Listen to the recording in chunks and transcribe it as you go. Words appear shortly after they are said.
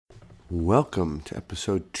Welcome to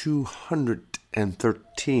episode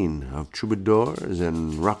 213 of Troubadours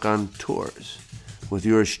and Rock on Tours with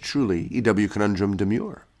yours truly, E.W. Conundrum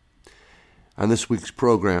Demure. On this week's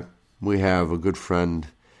program, we have a good friend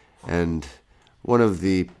and one of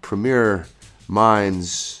the premier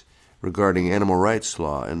minds regarding animal rights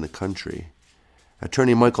law in the country,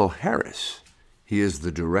 Attorney Michael Harris. He is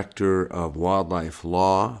the Director of Wildlife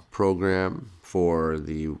Law Program for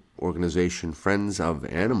the organization Friends of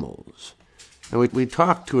Animals. And we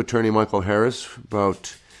talked to Attorney Michael Harris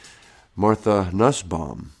about Martha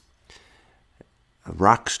Nussbaum, a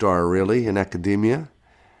rock star really in academia,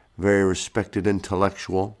 very respected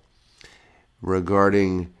intellectual,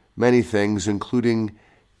 regarding many things, including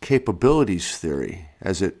capabilities theory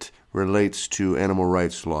as it relates to animal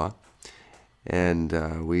rights law.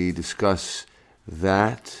 And we discuss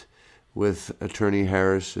that with Attorney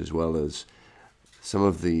Harris, as well as some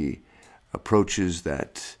of the approaches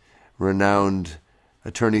that renowned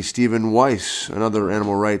Attorney Stephen Weiss, another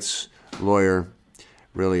animal rights lawyer,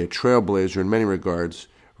 really a trailblazer in many regards,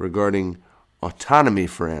 regarding autonomy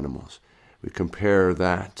for animals. We compare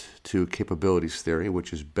that to capabilities theory,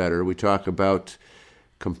 which is better. We talk about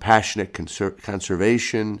compassionate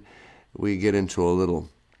conservation. We get into a little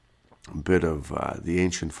bit of the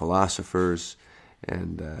ancient philosophers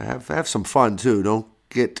and have some fun too. Don't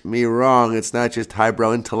get me wrong, it's not just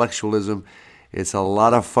highbrow intellectualism. It's a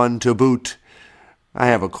lot of fun to boot. I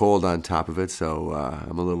have a cold on top of it, so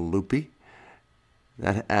I'm a little loopy.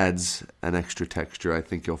 That adds an extra texture, I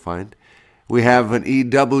think you'll find. We have an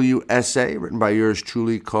EW essay written by yours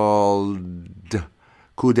truly called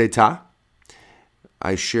Coup d'etat.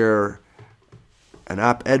 I share an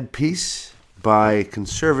op-ed piece by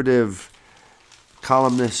conservative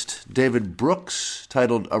columnist David Brooks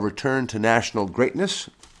titled A Return to National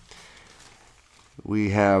Greatness.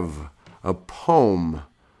 We have a poem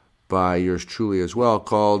by yours truly as well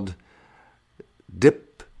called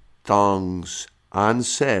Diphthongs on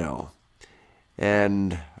Sale.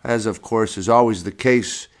 And as of course is always the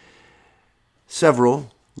case,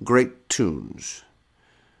 several great tunes.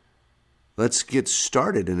 Let's get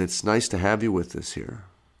started, and it's nice to have you with us here.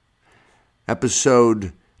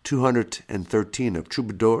 Episode 213 of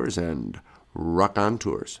Troubadours and Rock on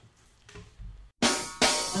Tours.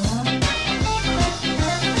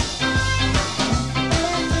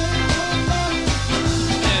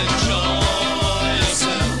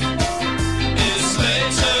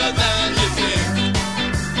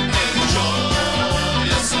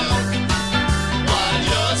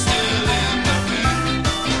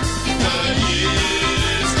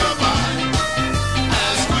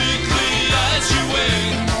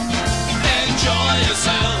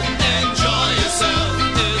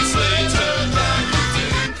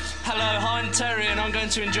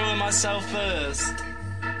 To enjoy myself first.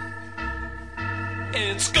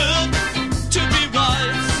 It's good to be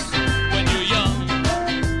wise when you're young,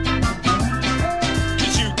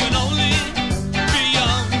 'cause you can only be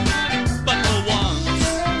young but for once.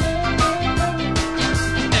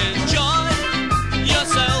 Enjoy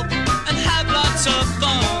yourself and have lots of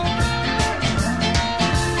fun.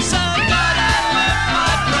 So good at life,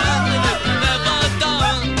 my friend, that it's never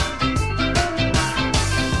done.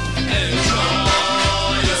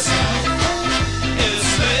 Enjoy yourself. It's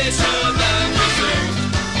later than you think.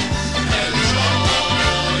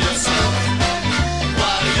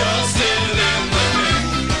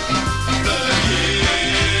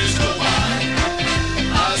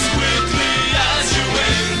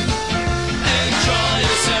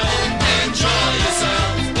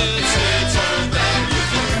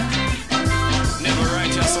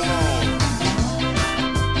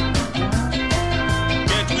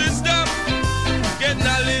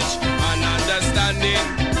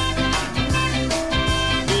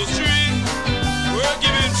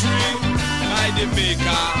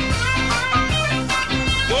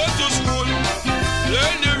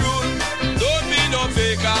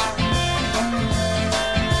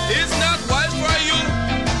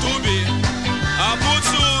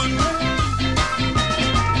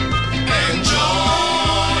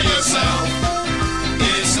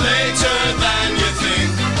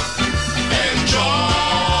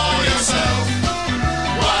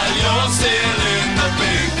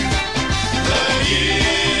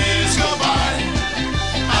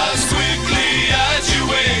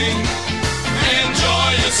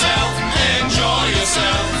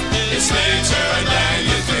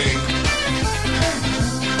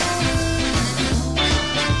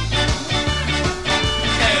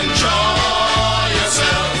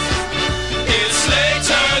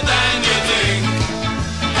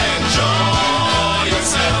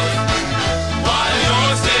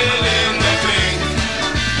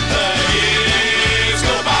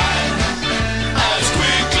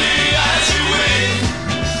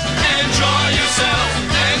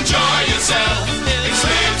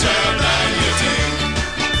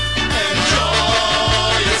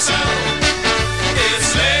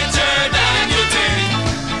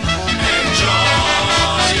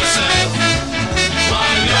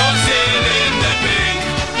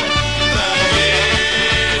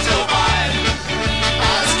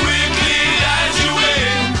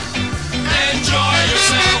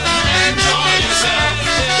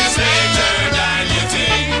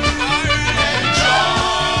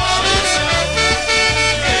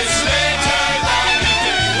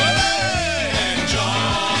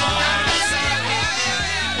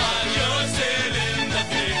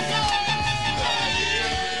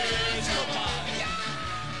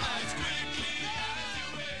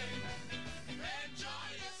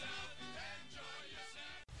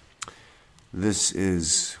 This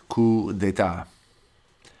is Coup d'etat.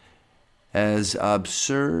 As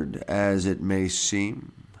absurd as it may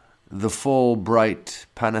seem, the full, bright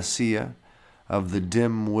panacea of the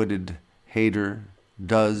dim-witted hater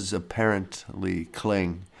does apparently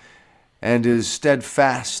cling, and is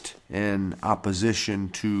steadfast in opposition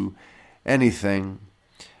to anything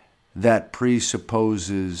that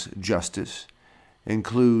presupposes justice,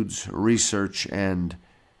 includes research, and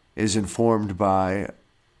is informed by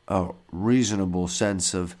a reasonable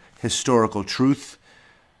sense of historical truth.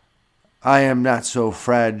 I am not so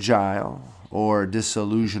fragile or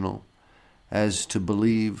disillusional as to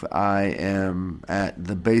believe I am at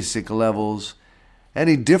the basic levels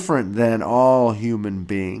any different than all human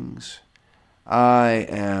beings. I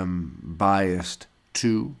am biased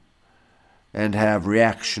too, and have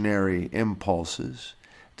reactionary impulses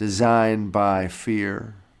designed by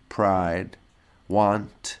fear, pride,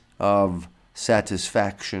 want of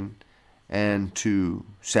satisfaction, and to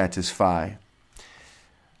satisfy.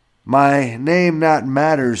 My name not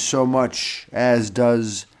matters so much as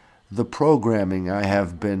does the programming I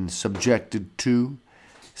have been subjected to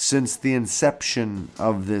since the inception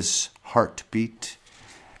of this heartbeat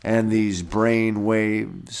and these brain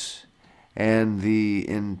waves and the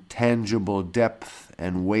intangible depth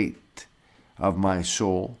and weight of my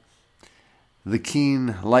soul, the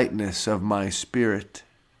keen lightness of my spirit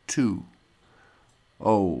too.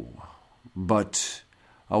 Oh, but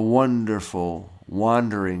a wonderful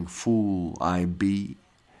wandering fool I be.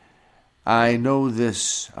 I know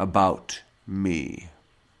this about me.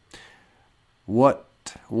 What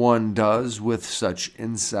one does with such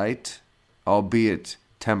insight, albeit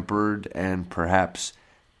tempered and perhaps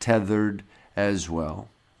tethered as well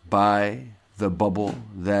by the bubble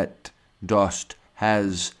that Dost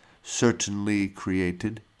has certainly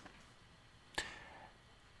created.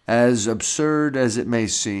 As absurd as it may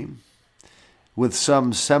seem, with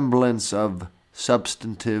some semblance of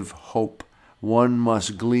substantive hope, one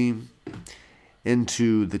must gleam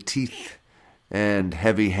into the teeth and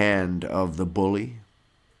heavy hand of the bully,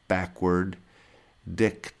 backward,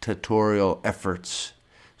 dictatorial efforts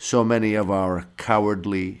so many of our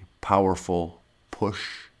cowardly, powerful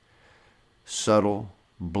push, subtle,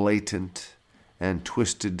 blatant, and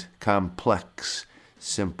twisted, complex,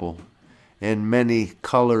 simple, in many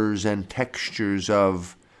colors and textures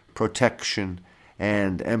of protection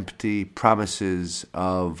and empty promises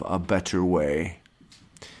of a better way.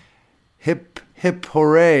 Hip, hip,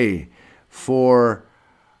 hooray for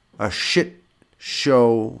a shit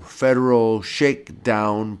show federal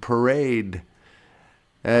shakedown parade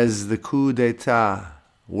as the coup d'etat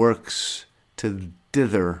works to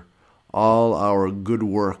dither all our good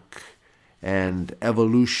work and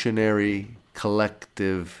evolutionary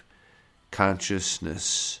collective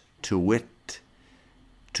consciousness, to wit,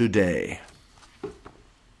 today.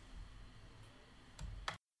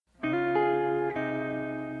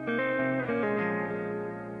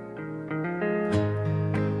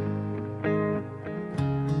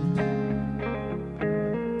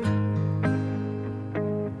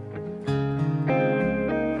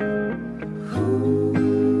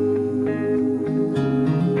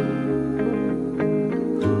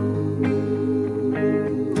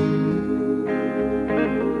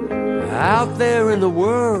 Out there in the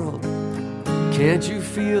world, can't you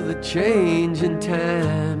feel the change in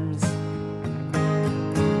times?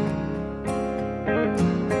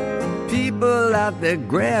 People out there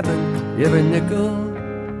grabbing every nickel,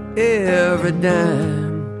 every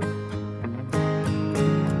dime.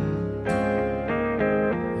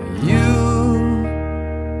 You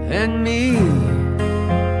and me,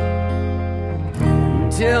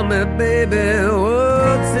 tell me, baby,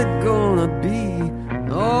 what's it gonna be?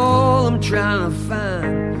 All I'm trying to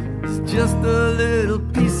find is just a little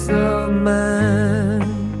peace of mind.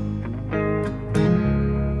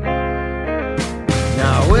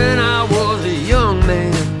 Now when I was a young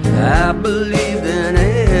man, I believed in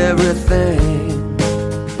everything.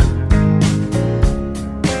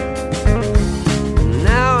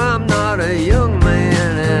 Now I'm not a young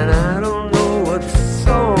man and I don't know what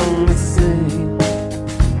song to sing.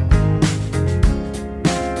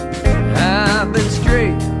 I've been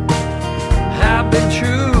straight, I've been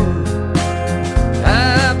true,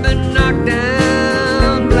 I've been knocked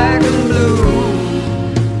down black and blue.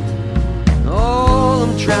 All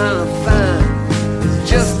I'm trying to find is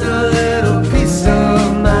just a little peace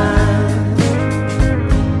of mind.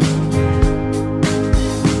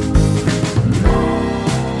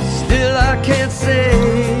 Still I can't say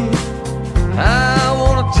I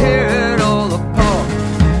wanna tear it all apart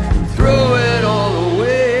and throw it all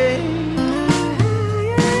away.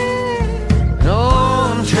 And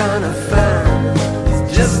all I'm trying to find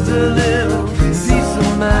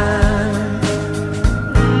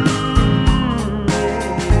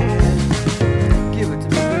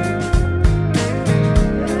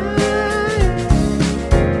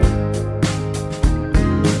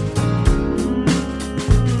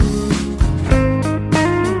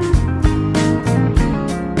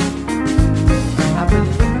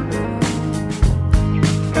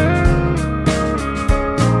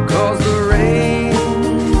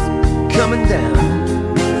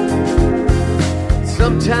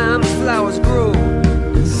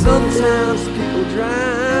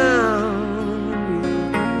drown.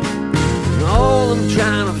 And all I'm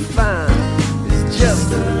trying to find is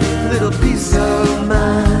just a little piece of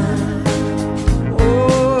mind.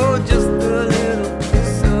 Oh, just a little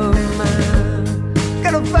piece of mind.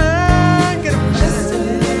 Gotta find just a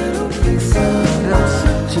little piece of mind. I'm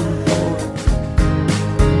searching for.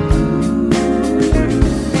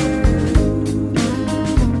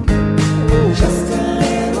 Just a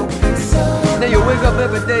little piece of. Now you wake up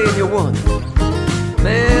every day and you wonder,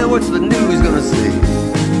 man, what's the news gonna say?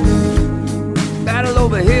 Battle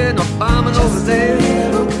over here, no bombing over there.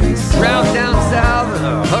 Drought down south and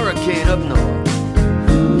a hurricane up north.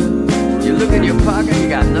 You look in your pocket, you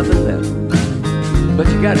got nothing left. But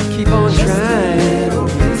you gotta keep on trying.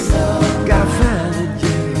 Gotta find it,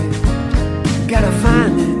 yeah. Gotta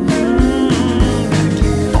find it. Gotta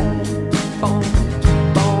keep on,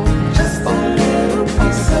 just a little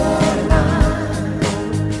piece of mind.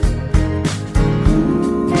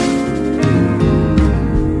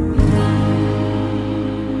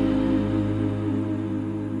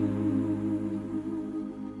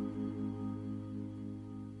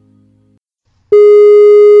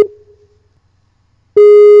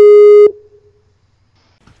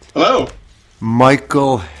 Hello.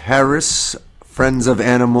 Michael Harris, Friends of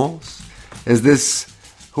Animals. Is this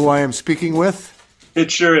who I am speaking with?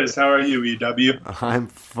 It sure is. How are you, EW? I'm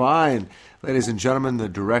fine. Ladies and gentlemen, the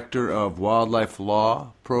Director of Wildlife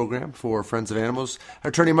Law Program for Friends of Animals,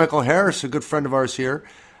 Attorney Michael Harris, a good friend of ours here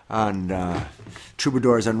on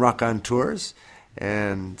Troubadours and Rock on Tours.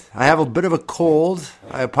 And I have a bit of a cold.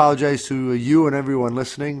 I apologize to you and everyone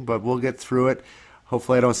listening, but we'll get through it.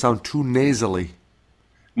 Hopefully I don't sound too nasally.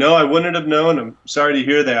 No, I wouldn't have known. I'm sorry to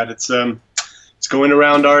hear that. It's going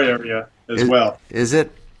around our area as well. Is it?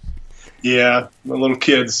 Yeah, my little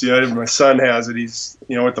kids. Yeah, my son has it. He's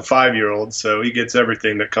with the 5-year-old, so he gets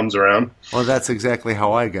everything that comes around. Well, that's exactly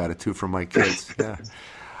how I got it too from my kids.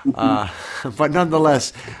 Yeah. But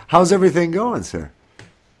nonetheless, how's everything going, sir?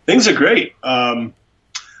 Things are great. Having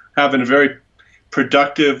a very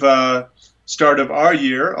productive start of our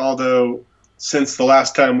year, although since the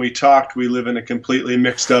last time we talked, we live in a completely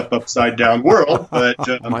mixed up, upside down world. But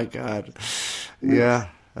oh my God, yeah,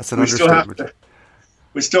 that's an understatement.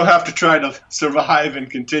 We still have to try to survive and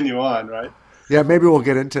continue on, right? Yeah, maybe we'll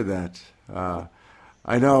get into that.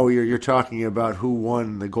 I know you're talking about who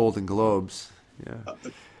won the Golden Globes. Yeah.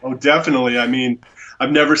 Oh, definitely. I mean,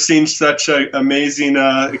 I've never seen such amazing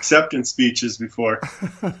acceptance speeches before.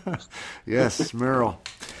 Yes, Meryl.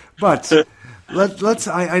 But let's.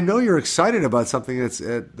 I know you're excited about something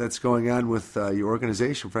that's going on with your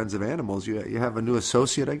organization, Friends of Animals. You have a new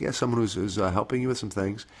associate, I guess, someone who's helping you with some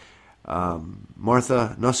things.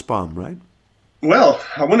 Martha Nussbaum, right? Well,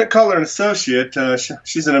 I wouldn't call her an associate.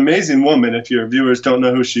 She's an amazing woman. If your viewers don't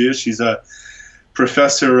know who she is, she's a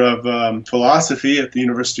professor of philosophy at the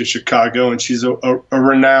University of Chicago, and she's a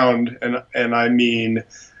renowned, and I mean,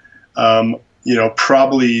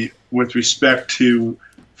 probably with respect to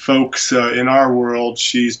folks in our world,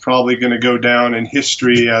 she's probably going to go down in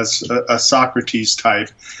history as a Socrates type.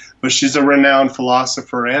 But she's a renowned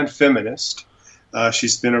philosopher and feminist.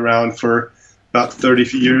 She's been around for about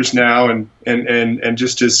 30 years now, and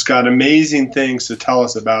just has got amazing things to tell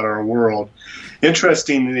us about our world.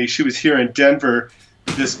 Interestingly, she was here in Denver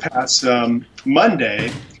this past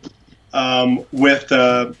Monday with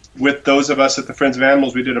those of us at the Friends of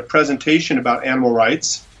Animals. We did a presentation about animal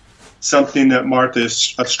rights, something that Martha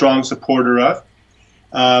is a strong supporter of.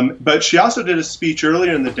 But she also did a speech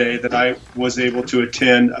earlier in the day that I was able to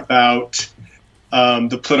attend about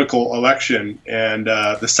the political election and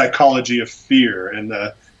the psychology of fear and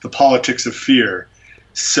the politics of fear.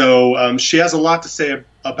 So she has a lot to say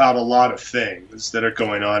about a lot of things that are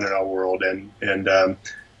going on in our world, and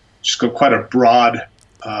she's got quite a broad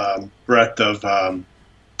breadth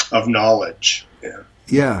of knowledge.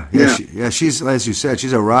 Yeah. She's, as you said,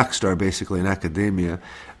 she's a rock star basically in academia.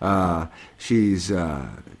 She's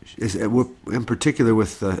in particular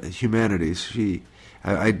with the humanities.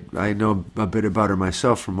 I know a bit about her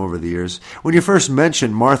myself from over the years. When you first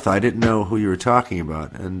mentioned Martha, I didn't know who you were talking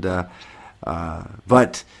about, and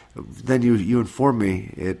but then you informed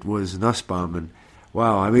me it was Nussbaum, and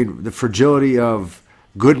wow, I mean, The Fragility of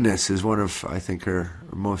Goodness is one of, I think, her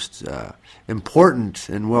most important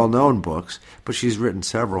and well-known books, but she's written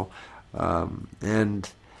several. And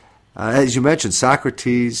as you mentioned,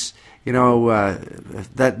 Socrates,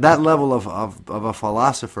 that level of a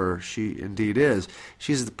philosopher she indeed is.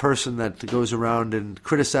 She's the person that goes around and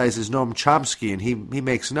criticizes Noam Chomsky, and he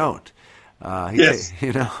makes note. Yes.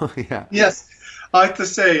 Yeah. Yes. I have to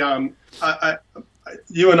say,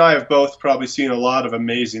 you and I have both probably seen a lot of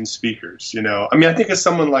amazing speakers, you know. I mean, I think of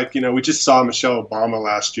someone like, you know, we just saw Michelle Obama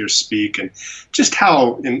last year speak, and just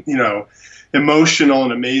how, you know, emotional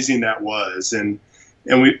and amazing that was. And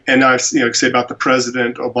I've, you know, say about the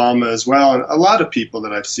President Obama as well, and a lot of people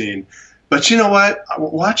that I've seen. But you know what?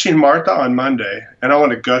 Watching Martha on Monday, and I don't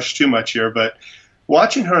want to gush too much here, but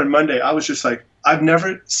watching her on Monday, I was just like, I've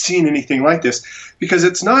never seen anything like this, because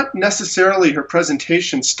it's not necessarily her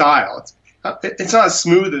presentation style. It's not as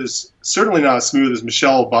smooth as, certainly not as smooth as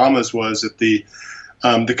Michelle Obama's was at the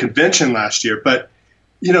convention last year. But,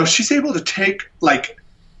 you know, she's able to take, like,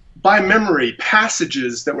 by memory,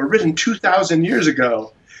 passages that were written 2,000 years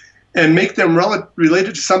ago and make them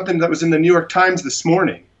related to something that was in the New York Times this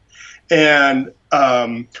morning. And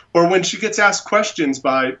or when she gets asked questions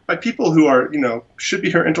by people who are, you know, should be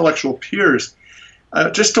her intellectual peers,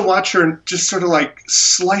 just to watch her just sort of like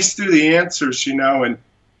slice through the answers, you know, and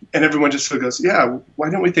everyone just sort of goes, yeah, why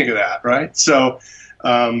didn't we think of that, right? So,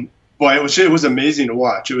 boy, it was amazing to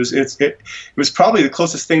watch. It was probably the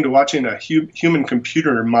closest thing to watching a human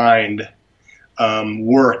computer mind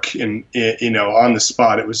work in you know, on the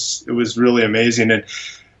spot. It was really amazing. And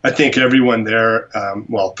I think everyone there,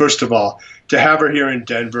 well, first of all, to have her here in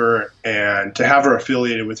Denver and to have her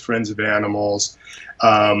affiliated with Friends of Animals,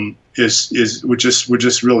 we're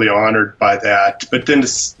just really honored by that. But then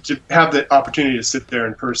to have the opportunity to sit there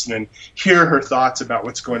in person and hear her thoughts about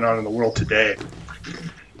what's going on in the world today,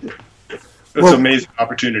 it's an amazing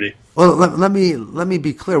opportunity. Well, let me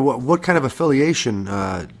be clear. What kind of affiliation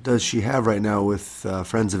does she have right now with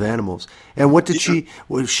Friends of Animals? And what did she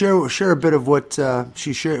share a bit of what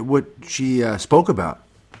she spoke about?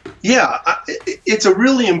 Yeah, it's a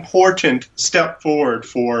really important step forward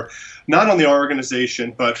for not only our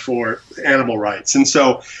organization but for animal rights. And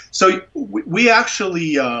so we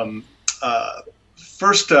actually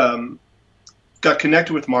first got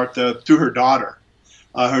connected with Martha through her daughter.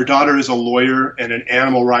 Her daughter is a lawyer and an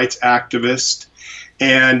animal rights activist,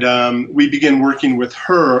 and we began working with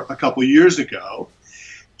her a couple of years ago.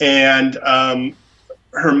 And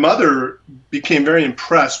her mother became very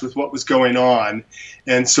impressed with what was going on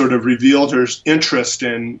and sort of revealed her interest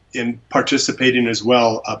in participating as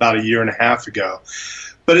well about a year and a half ago.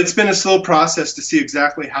 But it's been a slow process to see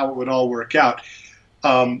exactly how it would all work out.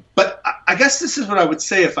 But I guess this is what I would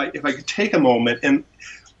say if I could take a moment. And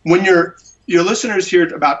when your listeners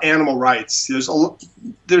hear about animal rights,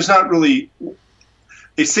 there's not really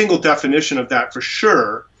a single definition of that for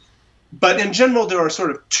sure. But in general, there are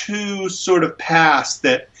sort of two sort of paths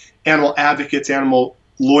that animal advocates, animal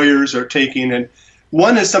lawyers are taking. And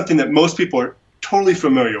one is something that most people are totally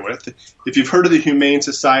familiar with. If you've heard of the Humane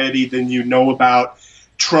Society, then you know about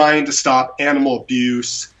trying to stop animal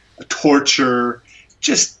abuse, torture,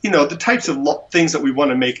 just, you know, the types of things that we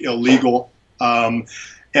want to make illegal,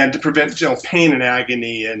 and to prevent, you know, pain and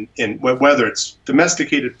agony, and whether it's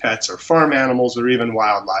domesticated pets or farm animals or even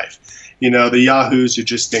wildlife. You know, the yahoos who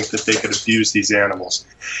just think that they could abuse these animals.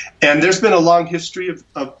 And there's been a long history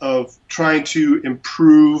of trying to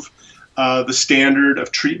improve the standard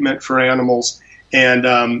of treatment for animals, and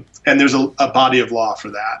there's a body of law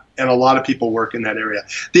for that, and a lot of people work in that area.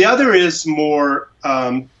 The other is more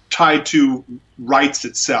tied to rights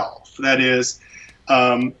itself. That is,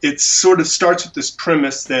 it sort of starts with this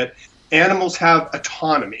premise that animals have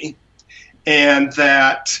autonomy, and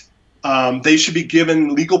that they should be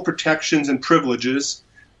given legal protections and privileges,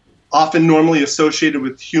 often normally associated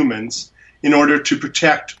with humans, in order to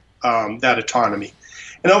protect that autonomy.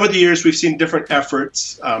 And over the years, we've seen different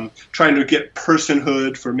efforts trying to get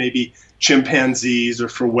personhood for maybe chimpanzees or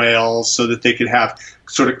for whales so that they could have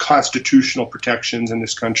sort of constitutional protections in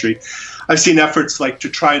this country. I've seen efforts like to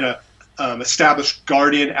try to establish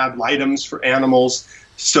guardian ad litems for animals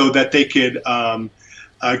so that they could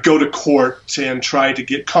go to court and try to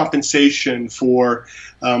get compensation for,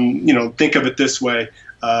 you know, think of it this way.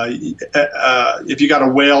 If you got a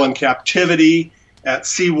whale in captivity at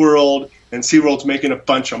SeaWorld and SeaWorld's making a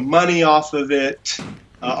bunch of money off of it,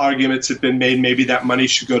 arguments have been made maybe that money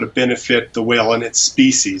should go to benefit the whale and its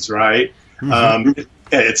species, right? Mm-hmm.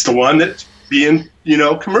 It's the one that's being, you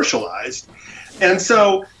know, commercialized. And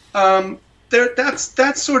so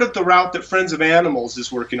that's sort of the route that Friends of Animals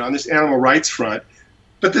is working on, this animal rights front.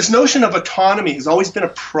 But this notion of autonomy has always been a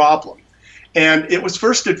problem. And it was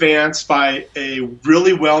first advanced by a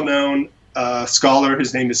really well-known scholar.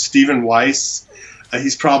 His name is Stephen Weiss.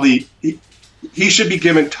 He should be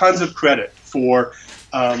given tons of credit for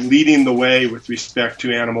leading the way with respect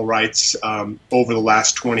to animal rights over the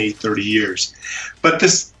last 20, 30 years. But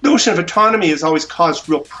this notion of autonomy has always caused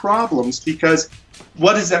real problems, because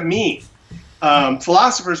what does that mean?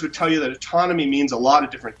 Philosophers would tell you that autonomy means a lot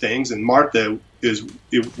of different things, and Martha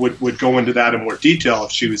would go into that in more detail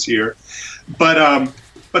if she was here. But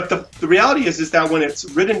the reality is that when it's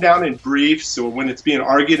written down in briefs or when it's being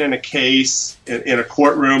argued in a case in a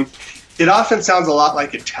courtroom, it often sounds a lot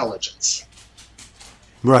like intelligence.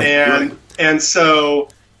 Right. And so,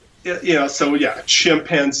 a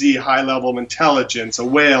chimpanzee, high level of intelligence, a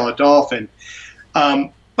whale, a dolphin.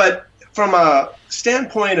 But from a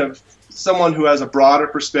standpoint of someone who has a broader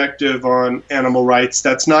perspective on animal rights,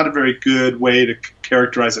 that's not a very good way to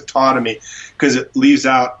characterize autonomy, because it leaves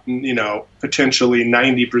out, potentially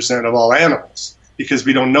 90% of all animals, because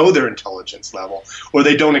we don't know their intelligence level, or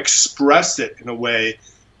they don't express it in a way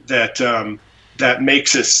that that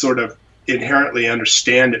makes us sort of inherently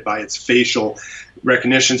understand it by its facial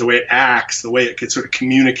recognitions, the way it acts, the way it can sort of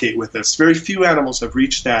communicate with us. Very few animals have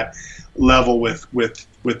reached that level with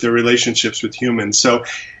their relationships with humans. So,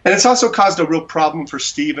 and it's also caused a real problem for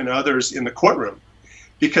Steve and others in the courtroom,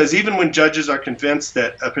 because even when judges are convinced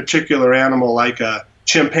that a particular animal like a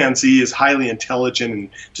chimpanzee is highly intelligent and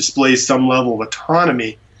displays some level of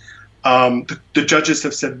autonomy, the judges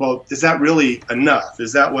have said, well, is that really enough?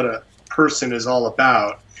 Is that what a person is all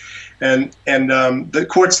about? And the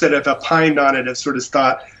courts that have opined on it have sort of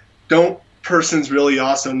thought, don't persons really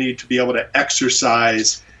also need to be able to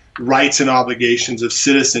exercise rights and obligations of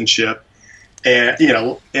citizenship? And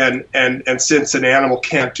and since an animal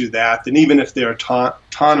can't do that, then even if they're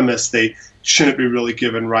autonomous, they shouldn't be really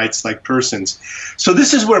given rights like persons. So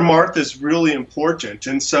this is where Martha's really important.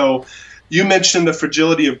 And so you mentioned the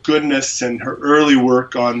fragility of goodness and her early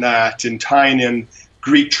work on that and tying in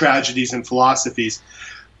Greek tragedies and philosophies.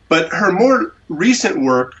 But her more recent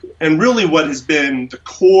work, and really what has been the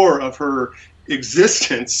core of her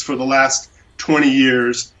existence for the last 20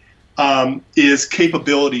 years, is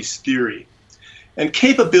capabilities theory. And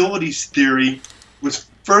capabilities theory was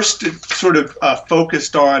first sort of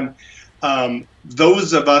focused on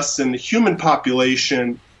those of us in the human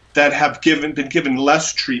population that have been given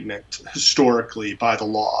less treatment historically by the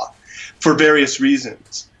law for various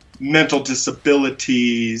reasons. Mental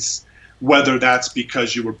disabilities, whether that's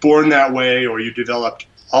because you were born that way or you developed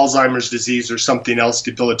Alzheimer's disease or something else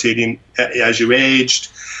debilitating as you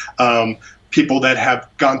aged. People that have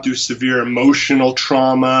gone through severe emotional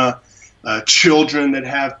trauma, children that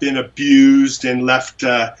have been abused and left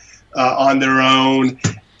on their own,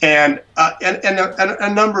 and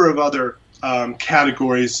a number of other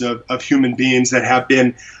categories of human beings that have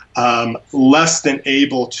been less than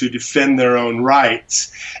able to defend their own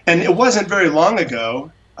rights. And it wasn't very long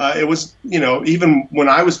ago. It was, even when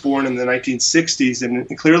I was born in the 1960s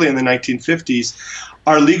and clearly in the 1950s,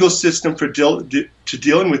 our legal system for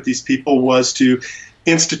dealing with these people was to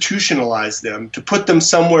institutionalize them, to put them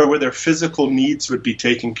somewhere where their physical needs would be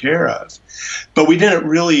taken care of. But we didn't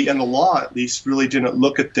really, in the law at least, really didn't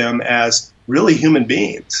look at them as really human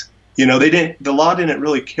beings. The law didn't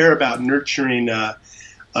really care about nurturing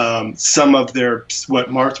some of their, what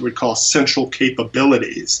Martha would call, central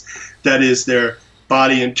capabilities. That is, their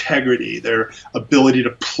body integrity, their ability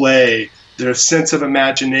to play, their sense of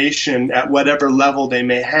imagination at whatever level they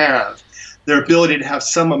may have, their ability to have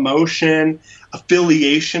some emotion,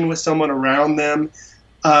 affiliation with someone around them.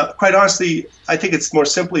 Quite honestly, I think it's more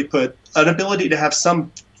simply put, an ability to have some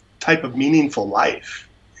type of meaningful life.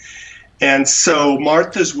 And so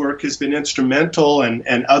Martha's work has been instrumental,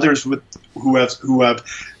 and others who have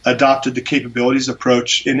adopted the capabilities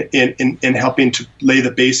approach in helping to lay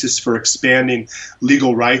the basis for expanding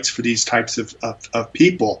legal rights for these types of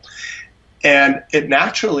people. And it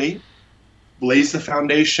naturally lays the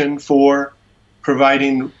foundation for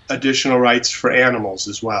providing additional rights for animals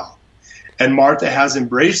as well. And Martha has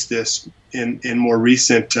embraced this in more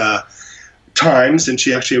recent times, and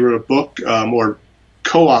she actually wrote a book, or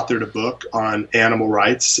co-authored a book on animal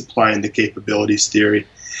rights, applying the capabilities theory.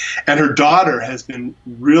 And her daughter has been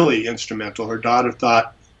really instrumental. Her daughter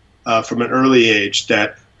thought from an early age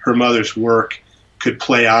that her mother's work could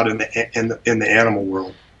play out in the animal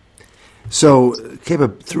world. So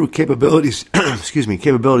through capabilities,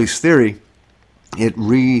 capabilities theory,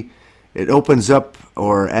 it opens up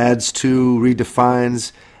or adds to,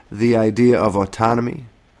 redefines the idea of autonomy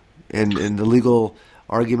and the legal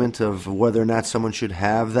argument of whether or not someone should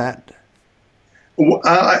have that.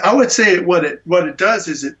 I would say what it does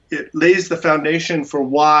is it lays the foundation for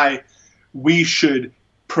why we should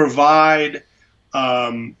provide,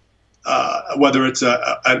 whether it's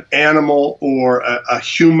an animal or a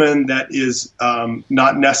human that is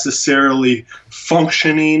not necessarily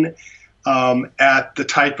functioning at the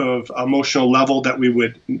type of emotional level that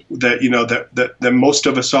that most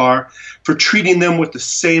of us are, for treating them with the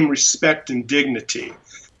same respect and dignity,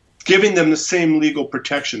 giving them the same legal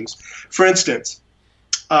protections. For instance,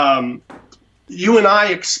 you and I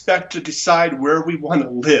expect to decide where we want to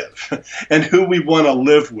live and who we want to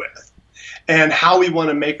live with and how we want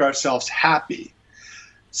to make ourselves happy.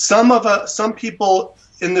 Some people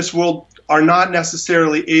in this world are not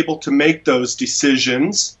necessarily able to make those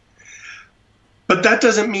decisions, but that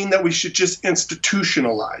doesn't mean that we should just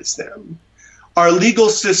institutionalize them. Our legal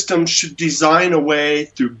system should design a way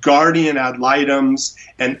through guardian ad litems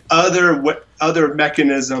and other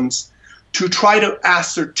mechanisms to try to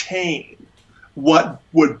ascertain what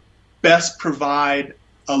would best provide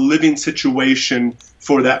a living situation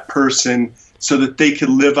for that person so that they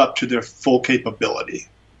can live up to their full capability,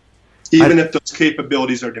 even if those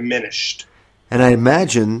capabilities are diminished. And I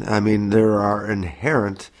imagine, there are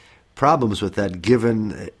inherent problems with that,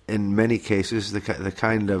 given in many cases the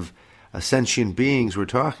kind of sentient beings we're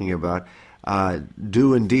talking about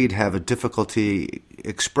do indeed have a difficulty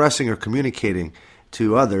expressing or communicating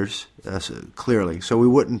to others clearly. So we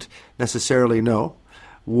wouldn't necessarily know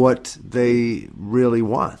what they really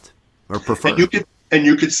want or prefer. And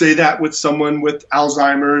you could say that with someone with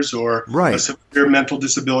Alzheimer's or a severe mental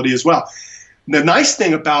disability as well. The nice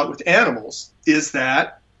thing with animals is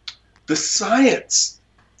that the science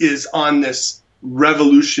is on this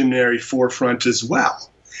revolutionary forefront as well.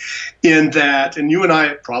 In that, and you and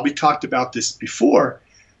I probably talked about this before,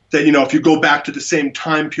 that, if you go back to the same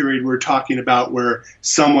time period we're talking about where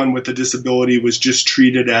someone with a disability was just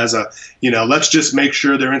treated as let's just make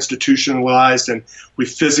sure they're institutionalized and we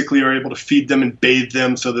physically are able to feed them and bathe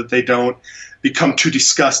them so that they don't become too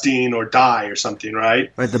disgusting or die or something,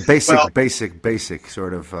 right? Right, the basic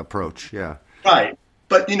sort of approach, yeah. Right.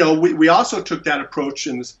 But, we also took that approach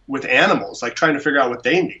with animals, like trying to figure out what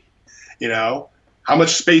they need, How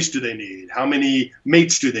much space do they need? How many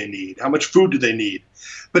mates do they need? How much food do they need?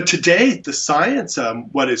 But today, the science,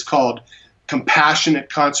 what is called compassionate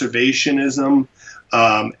conservationism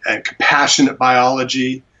and compassionate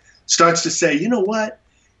biology, starts to say, you know what?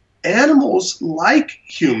 Animals, like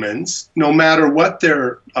humans, no matter what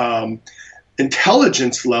their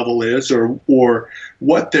intelligence level is or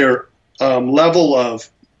what their level of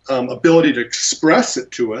ability to express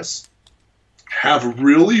it to us, have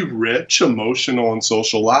really rich emotional and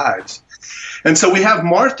social lives. And so we have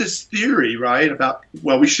Martha's theory, right, about,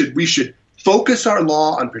 we should focus our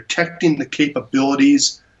law on protecting the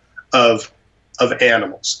capabilities of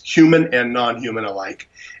animals, human and non-human alike.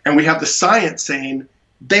 And we have the science saying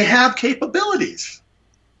they have capabilities.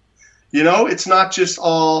 It's not just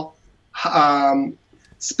all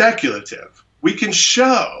speculative. We can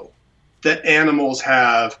show that animals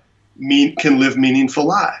can live meaningful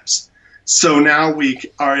lives. So now we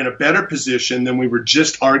are in a better position than we were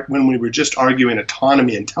when we were just arguing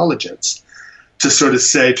autonomy intelligence, to sort of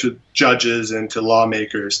say to judges and to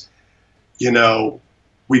lawmakers,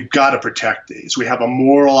 we've got to protect these. We have a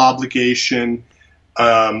moral obligation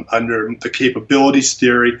under the capabilities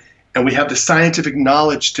theory, and we have the scientific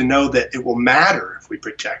knowledge to know that it will matter if we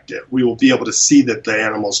protect it. We will be able to see that the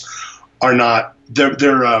animals are not,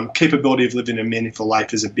 their capability of living a meaningful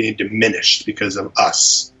life isn't being diminished because of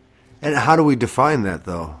us. And how do we define that,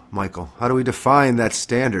 though, Michael? How do we define that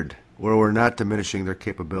standard where we're not diminishing their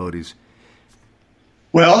capabilities?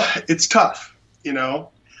 Well, it's tough,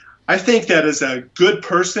 I think that as a good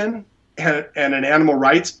person and an animal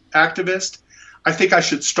rights activist, I think I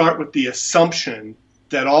should start with the assumption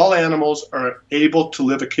that all animals are able to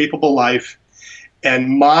live a capable life,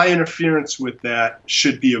 and my interference with that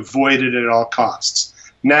should be avoided at all costs.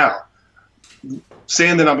 Now,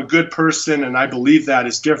 saying that I'm a good person and I believe that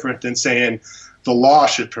is different than saying the law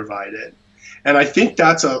should provide it. And I think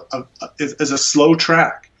that's is a slow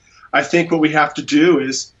track. I think what we have to do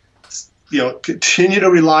is, continue to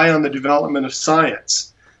rely on the development of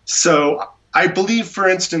science. So I believe, for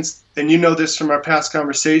instance, and you know this from our past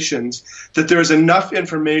conversations, that there is enough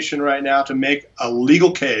information right now to make a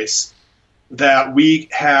legal case that we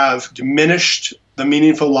have diminished the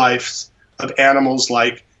meaningful lives of animals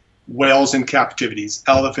like whales in captivities,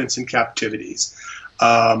 elephants in captivities,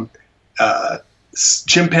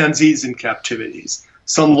 chimpanzees in captivities,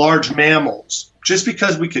 some large mammals. Just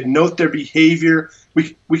because we could note their behavior,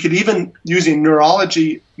 we could even, using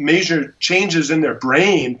neurology, measure changes in their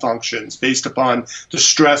brain functions based upon the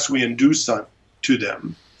stress we induce to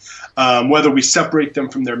them. Whether we separate them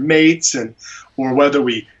from their mates or whether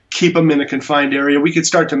we keep them in a confined area, we could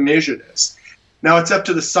start to measure this. Now it's up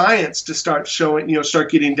to the science to start showing, start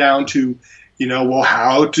getting down to, Well,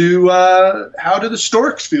 how do the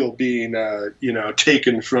storks feel being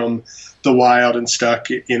taken from the wild and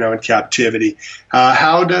stuck in captivity?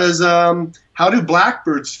 How do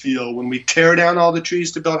blackbirds feel when we tear down all the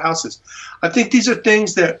trees to build houses? I think these are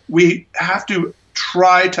things that we have to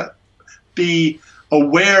try to be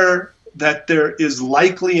aware that there is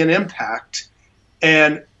likely an impact,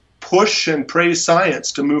 and push and praise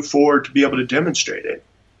science to move forward to be able to demonstrate it,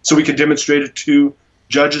 so we can demonstrate it to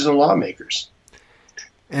judges and lawmakers.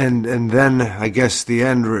 And then I guess the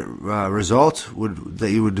end result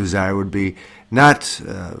that you would desire would be not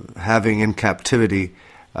having in captivity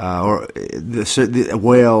or the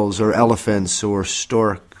whales or elephants or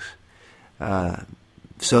storks,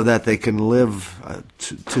 so that they can live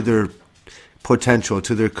to their potential,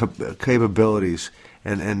 to their capabilities,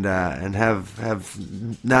 and have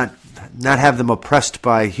not have them oppressed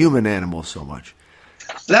by human animals so much.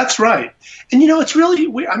 That's right. And it's really,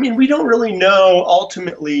 we don't really know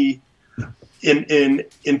ultimately in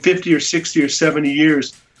 50 or 60 or 70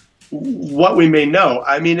 years what we may know.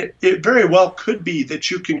 It very well could be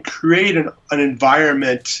that you can create an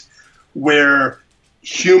environment where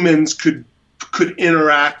humans could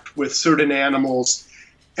interact with certain animals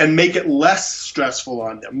and make it less stressful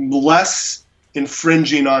on them, less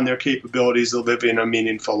infringing on their capabilities of living a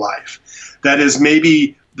meaningful life. That is,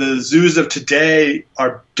 maybe the zoos of today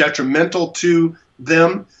are detrimental to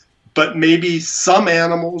them, but maybe some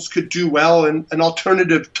animals could do well in an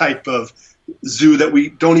alternative type of zoo that we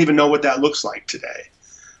don't even know what that looks like today.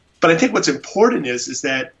 But I think what's important is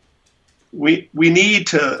that we need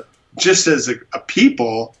to, just as a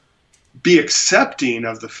people, be accepting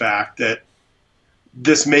of the fact that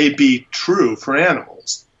this may be true for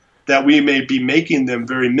animals, that we may be making them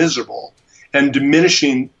very miserable and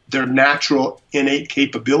diminishing their natural innate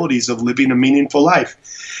capabilities of living a meaningful life,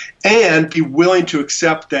 and be willing to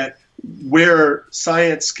accept that where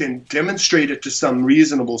science can demonstrate it to some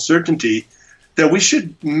reasonable certainty, that we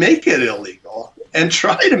should make it illegal and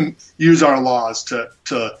try to use our laws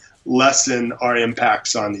to lessen our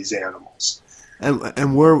impacts on these animals.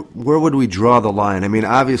 And where would we draw the line?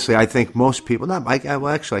 Obviously, I think most people, I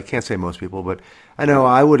can't say most people, but I know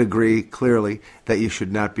I would agree clearly that you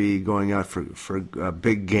should not be going out for a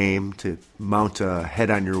big game to mount a head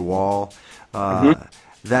on your wall.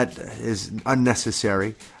 That is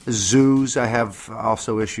unnecessary. Zoos I have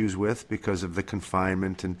also issues with because of the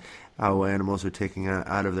confinement and how animals are taken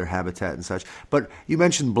out of their habitat and such. But you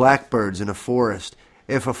mentioned blackbirds in a forest.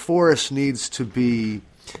 If a forest needs to be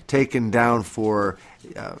taken down for,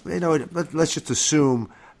 let's just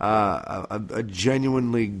assume a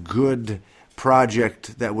genuinely good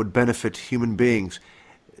project that would benefit human beings,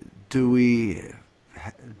 do we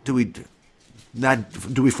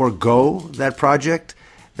forego that project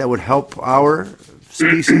that would help our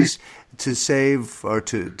species to save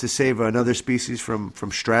another species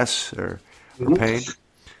from stress or pain?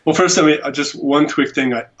 Well, first, just one quick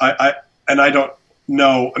thing. I don't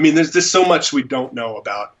know. There's so much we don't know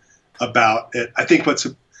about it. I think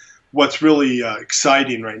what's really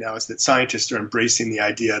exciting right now is that scientists are embracing the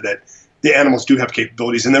idea that the animals do have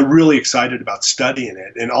capabilities, and they're really excited about studying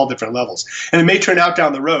it in all different levels. And it may turn out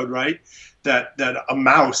down the road, right, that a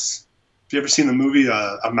mouse. Have you ever seen the movie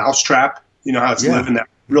A Mousetrap? You know how it's living that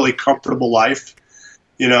really comfortable life.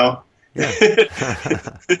 Yeah. It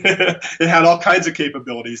had all kinds of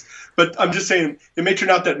capabilities, but I'm just saying it may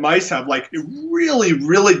turn out that mice have like really,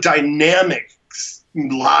 really dynamic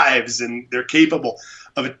lives, and they're capable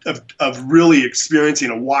of really experiencing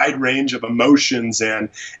a wide range of emotions and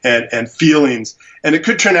feelings. And it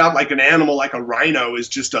could turn out like an animal like a rhino is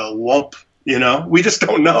just a lump. We just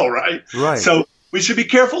don't know, right? Right. So we should be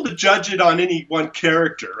careful to judge it on any one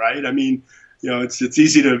character, right? It's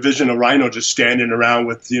easy to envision a rhino just standing around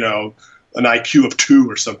with, an IQ of 2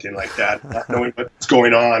 or something like that, not knowing what's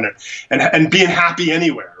going on and being happy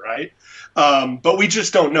anywhere, right? But we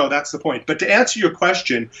just don't know. That's the point. But to answer your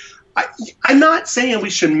question, I'm not saying we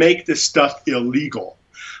should make this stuff illegal.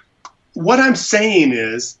 What I'm saying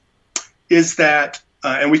is that,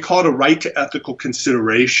 and we call it a right to ethical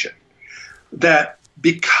consideration, that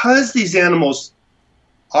because these animals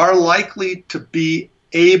are likely to be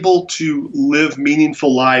able to live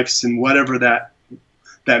meaningful lives in whatever that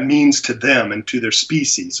means to them and to their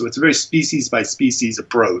species. So it's a very species by species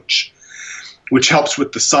approach, which helps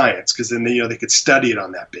with the science, because then they could study it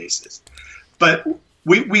on that basis. But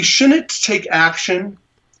we shouldn't take action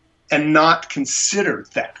and not consider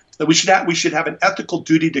that. That we should have an ethical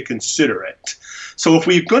duty to consider it. So if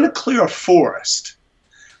we're going to clear a forest,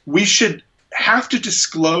 we should have to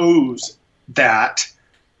disclose that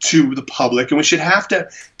to the public, and we should have to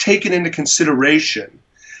take it into consideration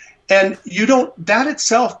And that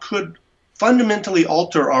itself could fundamentally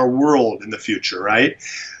alter our world in the future, right?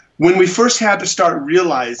 When we first had to start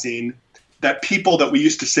realizing that people that we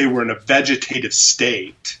used to say were in a vegetative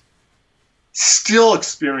state still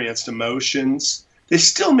experienced emotions, they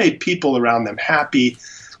still made people around them happy,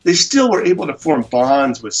 they still were able to form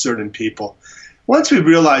bonds with certain people. Once we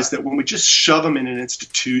realized that when we just shove them in an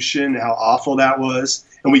institution, how awful that was,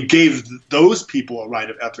 and we gave those people a right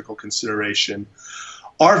of ethical consideration,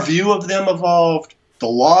 our view of them evolved, the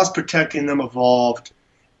laws protecting them evolved,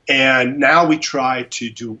 and now we try to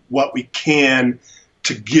do what we can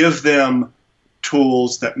to give them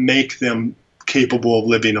tools that make them capable of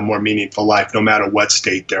living a more meaningful life, no matter what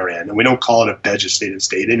state they're in. And we don't call it a vegetative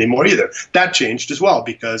state anymore either. That changed as well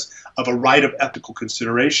because of a right of ethical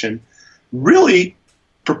consideration, really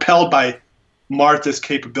propelled by Martha's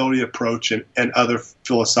capability approach and other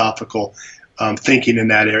philosophical thinking in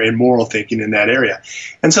that area and moral thinking in that area.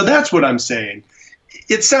 And so that's what I'm saying.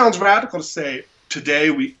 It sounds radical to say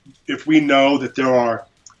today if we know that there are,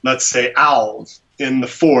 let's say, owls in the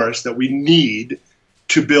forest that we need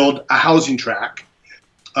to build a housing tract,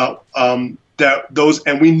 and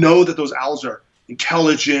we know that those owls are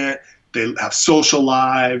intelligent, they have social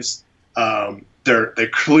lives, they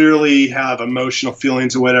clearly have emotional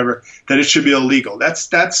feelings or whatever, that it should be illegal.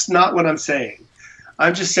 That's not what I'm saying.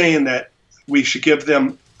 I'm just saying that we should give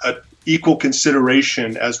them equal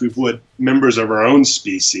consideration as we would members of our own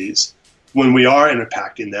species when we are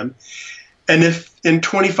impacting them. And if in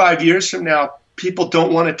 25 years from now people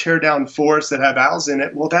don't want to tear down forests that have owls in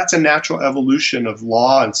it, well, that's a natural evolution of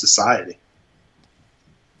law and society.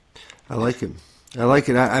 I like it.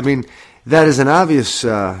 I mean, that is an obvious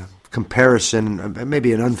comparison,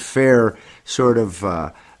 maybe an unfair sort of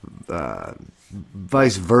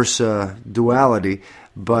vice versa duality,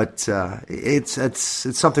 but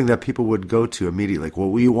it's something that people would go to immediately. Like,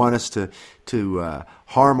 well, you want us to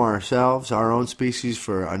harm ourselves, our own species,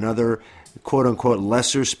 for another quote-unquote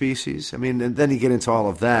lesser species? I mean, and then you get into all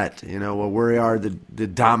of that, well, we are the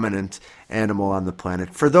dominant animal on the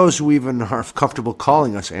planet. For those who even are comfortable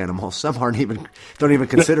calling us animals, some don't even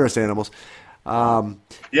consider us animals. Yeah,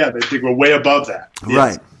 they think we're way above that.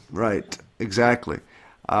 Yes. Right, exactly.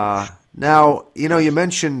 Now, you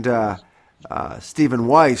mentioned Stephen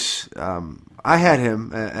Weiss. I had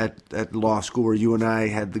him at law school where you and I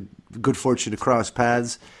had the good fortune to cross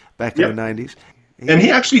paths back in the 90s. And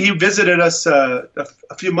he visited us a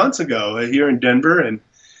few months ago here in Denver and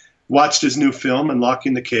watched his new film,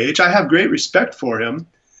 Unlocking the Cage. I have great respect for him.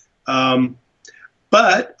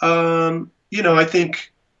 But I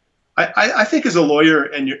think as a lawyer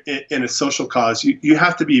and you're in a social cause, you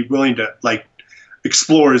have to be willing to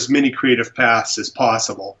explore as many creative paths as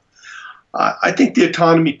possible. I think the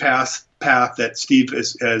autonomy path that Steve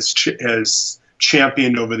has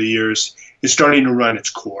championed over the years is starting to run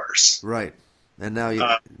its course. Right. And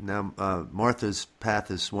now Martha's path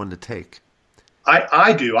is one to take.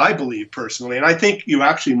 I do. I believe personally. And I think you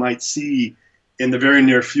actually might see in the very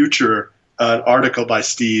near future an article by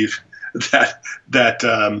Steve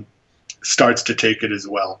that starts to take it as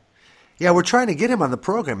well. Yeah, we're trying to get him on the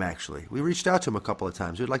program, actually. We reached out to him a couple of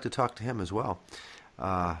times. We'd like to talk to him as well.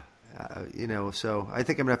 So I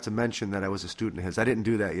think I'm going to have to mention that I was a student of his. I didn't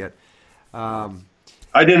do that yet.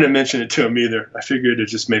 I didn't mention it to him either. I figured it'd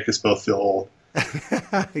just make us both feel old.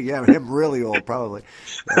 Yeah, him really old, probably.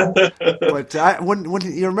 But when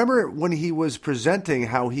you remember when he was presenting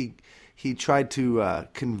how he tried to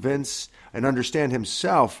convince and understand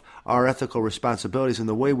himself our ethical responsibilities and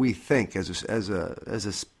the way we think as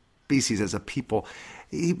a species, as a people.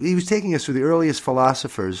 He was taking us through the earliest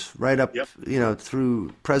philosophers, right up,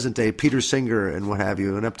 through present day Peter Singer and what have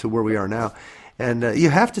you, and up to where we are now. And you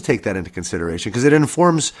have to take that into consideration because it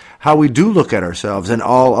informs how we do look at ourselves and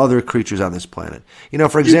all other creatures on this planet.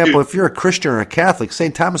 For example, if you're a Christian or a Catholic,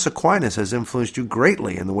 St. Thomas Aquinas has influenced you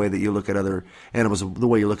greatly in the way that you look at other animals, the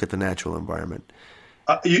way you look at the natural environment.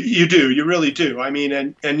 You do. You really do. I mean,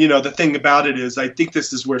 and the thing about it is I think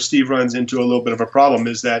this is where Steve runs into a little bit of a problem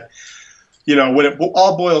is that, when it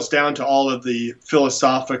all boils down to all of the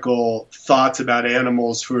philosophical thoughts about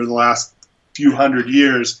animals for the last few hundred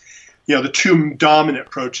years, the two dominant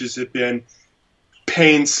approaches have been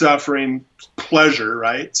pain, suffering, pleasure,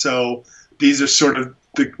 right? So these are sort of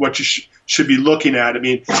what you should be looking at. I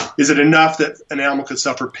mean, is it enough that an animal can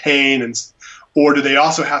suffer pain, or do they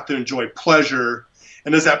also have to enjoy pleasure?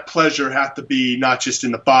 And does that pleasure have to be not just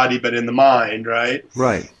in the body but in the mind, right?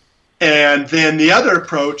 Right. And then the other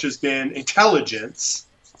approach has been intelligence,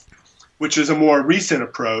 which is a more recent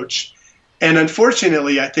approach. And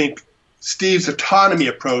unfortunately, I think Steve's autonomy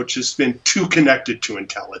approach has been too connected to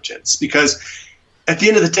intelligence because at the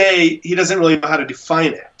end of the day, he doesn't really know how to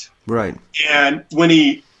define it. Right. And when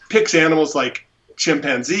he picks animals like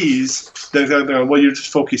chimpanzees, they're going, well, you're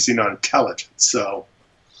just focusing on intelligence. So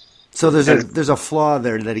there's a flaw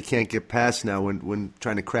there that he can't get past now when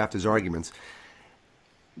trying to craft his arguments.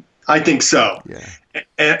 I think so. Yeah.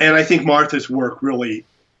 And I think Martha's work really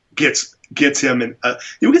gets him. And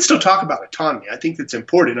we can still talk about autonomy. I think that's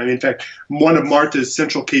important. I mean, in fact, one of Martha's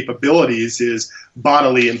central capabilities is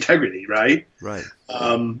bodily integrity, right? Right.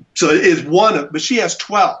 So it is one of, but she has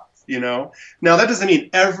 12. Now that doesn't mean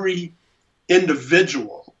every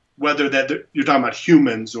individual, whether that you're talking about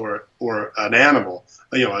humans or an animal,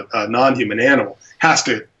 a non-human animal, has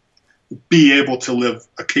to be able to live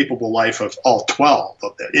a capable life of all 12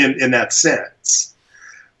 of them in that sense.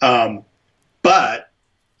 And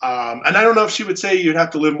I don't know if she would say you'd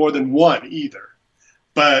have to live more than one either.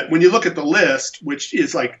 But when you look at the list, which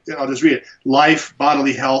is like, I'll just read it: life,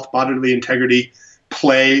 bodily health, bodily integrity,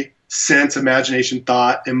 play, sense, imagination,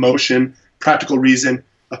 thought, emotion, practical reason,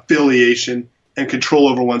 affiliation, and control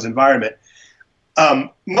over one's environment.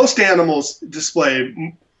 Most animals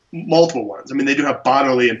display multiple ones. I mean, they do have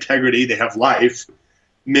bodily integrity. They have life.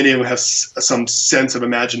 Many of them have some sense of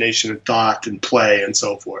imagination and thought and play and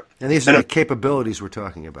so forth. And these are the capabilities we're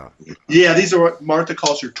talking about. Yeah, these are what Martha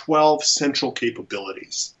calls her 12 central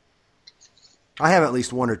capabilities. I have at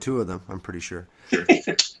least one or two of them, I'm pretty sure.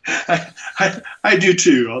 I do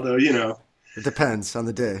too, although, It depends on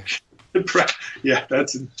the day. Yeah,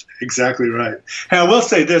 that's exactly right. Hey, I will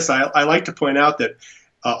say this. I like to point out that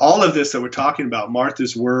all of this that we're talking about,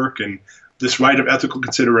 Martha's work and this right of ethical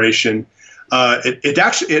consideration, it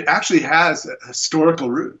actually has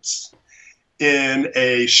historical roots in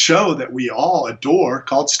a show that we all adore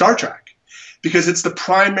called Star Trek, because it's the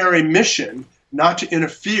primary mission not to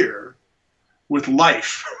interfere with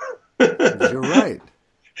life. You're right.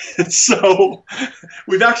 So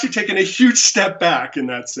we've actually taken a huge step back in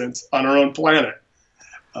that sense on our own planet.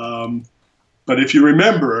 But if you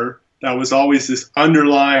remember, that was always this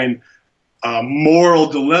underlying moral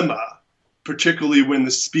dilemma, particularly when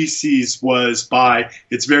the species was by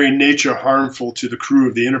its very nature harmful to the crew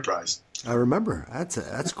of the Enterprise. I remember.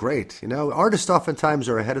 That's great. Artists oftentimes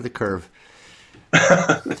are ahead of the curve.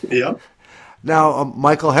 Yeah. Now,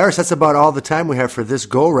 Michael Harris, that's about all the time we have for this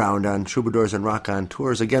go-round on Troubadours and Rock on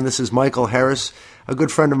Tours. Again, this is Michael Harris, a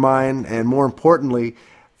good friend of mine, and more importantly,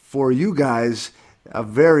 for you guys, a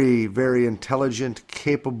very, very intelligent,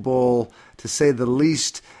 capable, to say the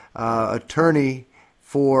least, attorney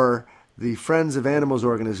for the Friends of Animals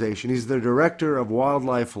organization. He's the director of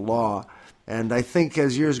wildlife law. And I think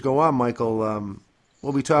as years go on, Michael,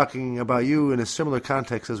 we'll be talking about you in a similar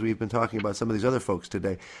context as we've been talking about some of these other folks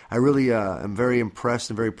today. I really am very impressed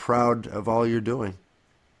and very proud of all you're doing.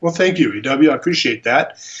 Well, thank you, EW. I appreciate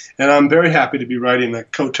that. And I'm very happy to be riding the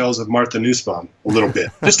coattails of Martha Nussbaum a little bit.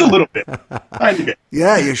 Just a little bit. Tiny bit.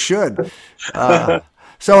 Yeah, you should.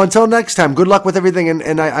 So until next time, good luck with everything.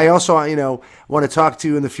 And I also, want to talk to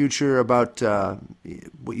you in the future about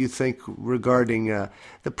what you think regarding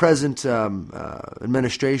the present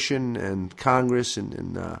administration and Congress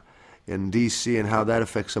in D.C. and how that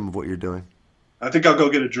affects some of what you're doing. I think I'll go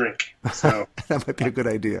get a drink. So that might be a good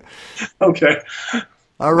idea. Okay.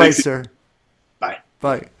 All right, Thanks. sir. Bye.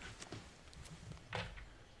 Bye.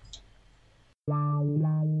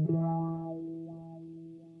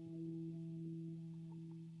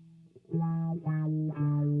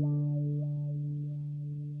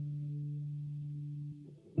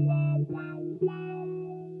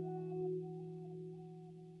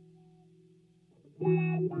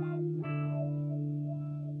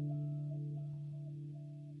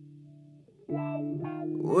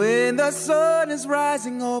 When the sun is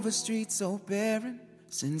rising over streets so barren,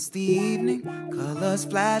 since the evening colors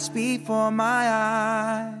flash before my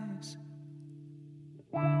eyes,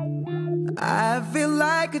 I feel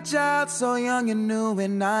like a child so young and new.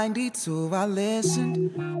 In 92 I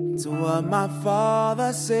listened to what my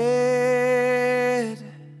father said.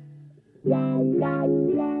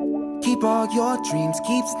 Keep all your dreams,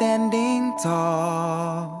 keep standing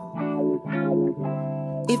tall.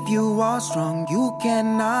 If you are strong, you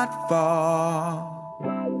cannot fall.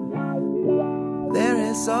 There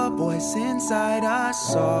is a voice inside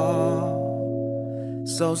us all.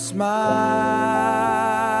 So smile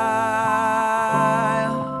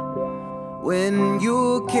when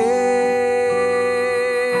you can.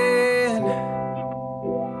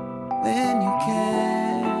 When you can.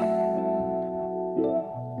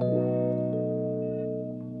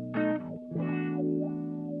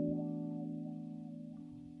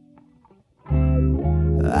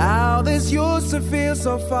 How this used to feel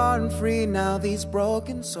so far and free. Now these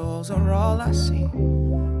broken souls are all I see.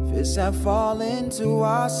 Fists have fallen to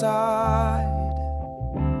our side.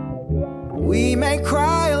 We may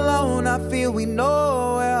cry alone, I feel we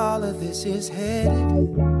know where all of this is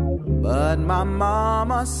headed. But my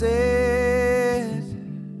mama said,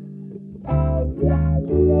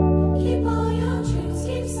 keep all your dreams,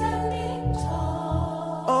 keep standing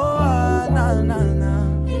tall. oh, nah, nah,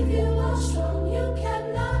 nah. If you are strong, you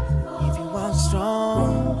cannot fall. If you are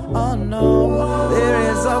strong, oh no. There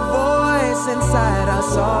is a voice inside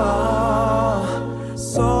us all.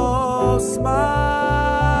 So smile.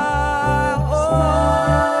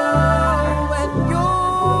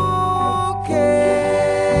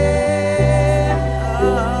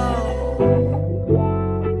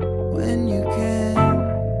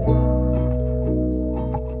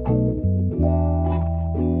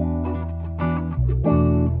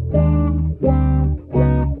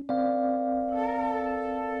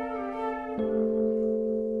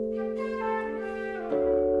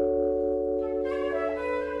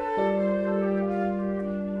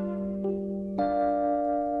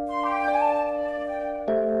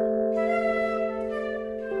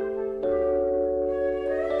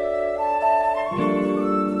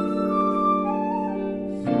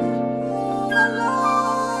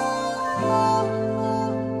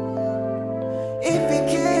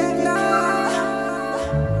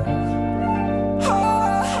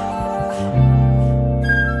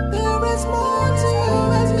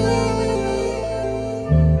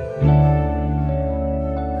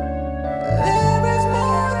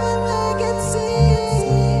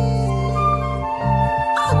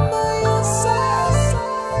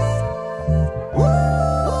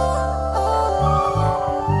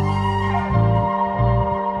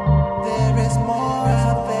 There is more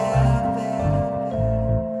out there.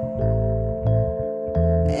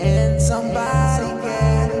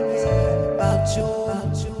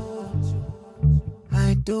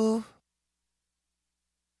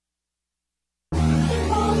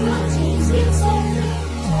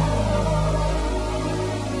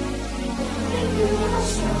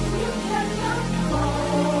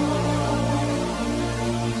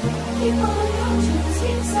 Keep all your dreams,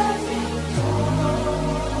 keep standing tall.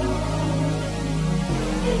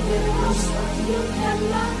 If you are strong, you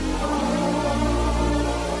cannot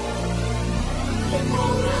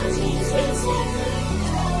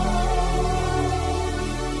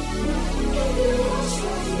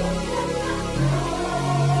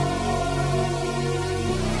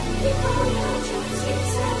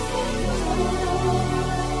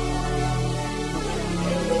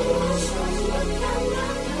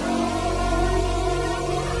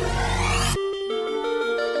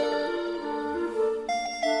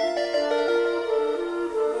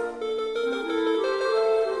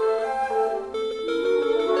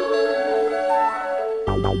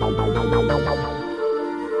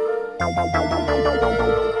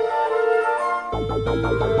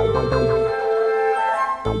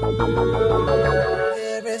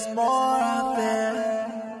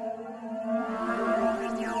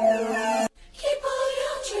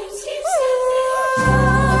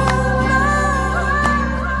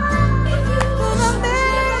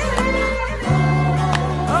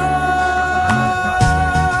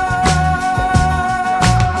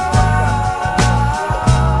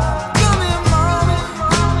Come here, mommy.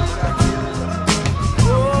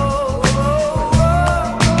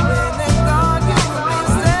 When God gives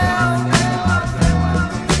Himself.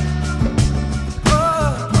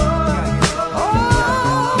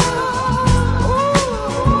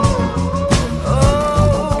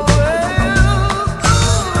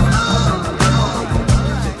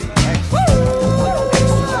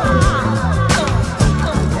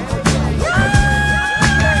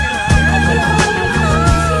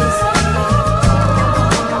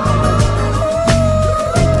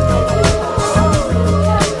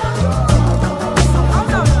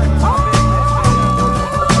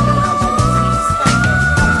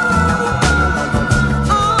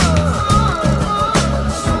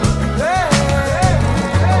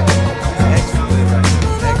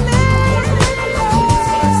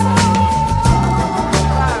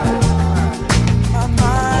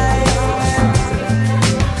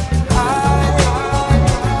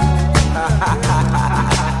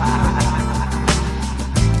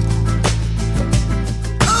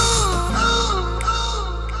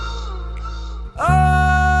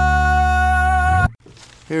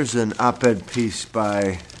 Here's an op-ed piece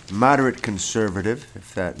by Moderate Conservative,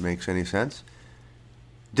 if that makes any sense.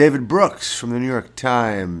 David Brooks from the New York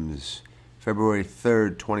Times, February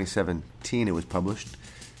 3rd, 2017, it was published,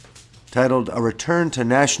 titled A Return to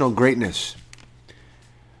National Greatness.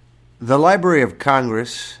 The Library of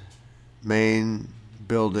Congress main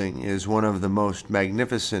building is one of the most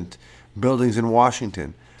magnificent buildings in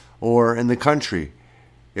Washington or in the country.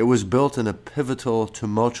 It was built in a pivotal,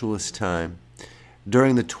 tumultuous time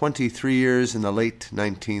during the 23 years in the late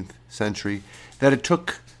 19th century that it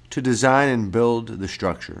took to design and build the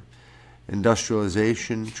structure.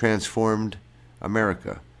 Industrialization transformed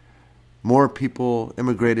America. More people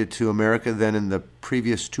immigrated to America than in the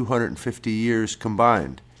previous 250 years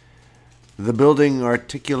combined. The building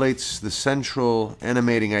articulates the central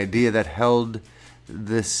animating idea that held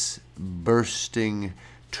this bursting,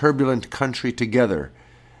 turbulent country together.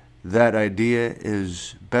 That idea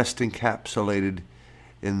is best encapsulated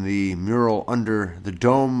in the mural under the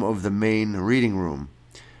dome of the main reading room.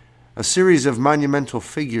 A series of monumental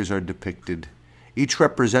figures are depicted, each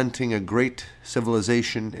representing a great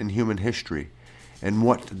civilization in human history and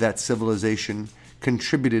what that civilization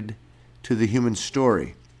contributed to the human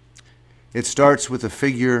story. It starts with a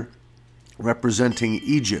figure representing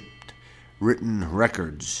Egypt, written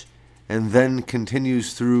records, and then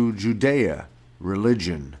continues through Judea,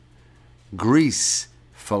 religion, Greece,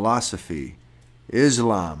 philosophy,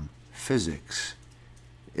 Islam, physics,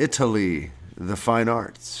 Italy, the fine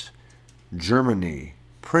arts, Germany,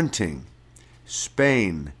 printing,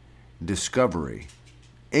 Spain, discovery,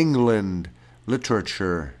 England,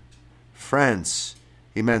 literature, France,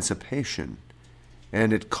 emancipation,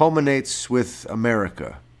 and it culminates with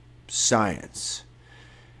America, science.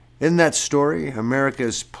 In that story, America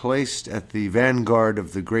is placed at the vanguard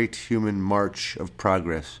of the great human march of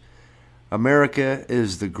progress. America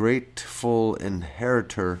is the grateful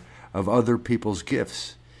inheritor of other people's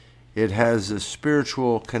gifts. It has a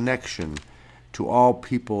spiritual connection to all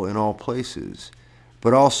people in all places,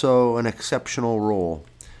 but also an exceptional role.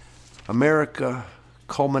 America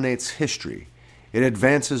culminates history. It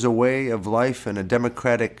advances a way of life and a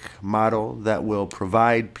democratic model that will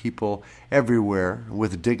provide people everywhere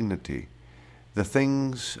with dignity. The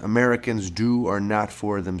things Americans do are not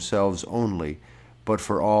for themselves only, but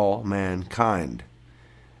for all mankind.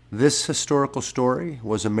 This historical story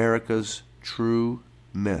was America's true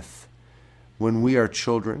myth. When we are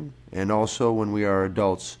children, and also when we are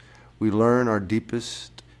adults, we learn our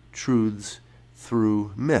deepest truths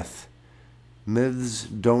through myth. Myths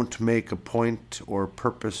don't make a point or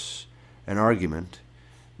purpose an argument.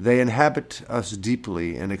 They inhabit us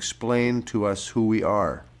deeply and explain to us who we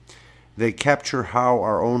are. They capture how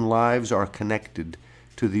our own lives are connected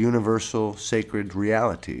to the universal sacred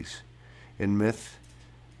realities. In myth,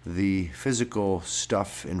 the physical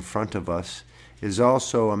stuff in front of us is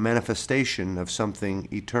also a manifestation of something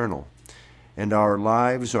eternal, and our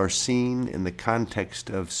lives are seen in the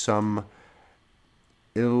context of some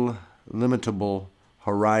illimitable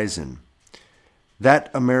horizon. That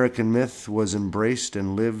American myth was embraced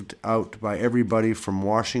and lived out by everybody from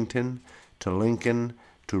Washington to Lincoln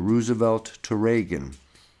to Roosevelt to Reagan.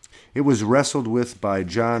 It was wrestled with by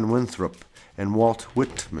John Winthrop and Walt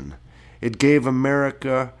Whitman. It gave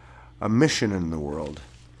America a mission in the world,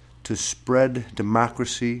 to spread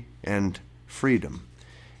democracy and freedom.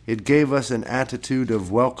 It gave us an attitude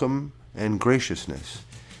of welcome and graciousness,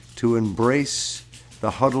 to embrace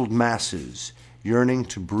the huddled masses, yearning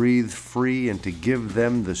to breathe free and to give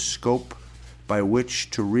them the scope by which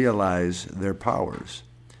to realize their powers.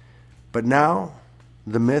 But now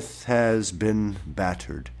the myth has been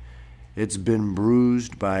battered. It's been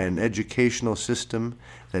bruised by an educational system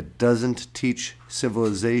that doesn't teach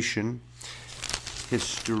civilization,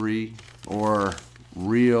 history, or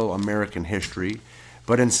real American history,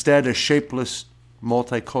 but instead a shapeless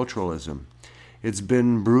multiculturalism. It's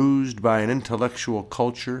been bruised by an intellectual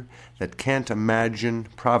culture that can't imagine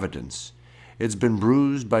providence. It's been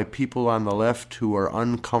bruised by people on the left who are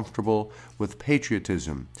uncomfortable with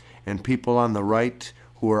patriotism, and people on the right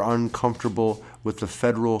who are uncomfortable with the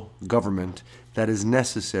federal government that is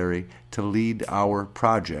necessary to lead our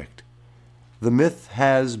project. The myth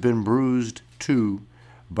has been bruised, too,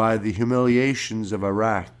 by the humiliations of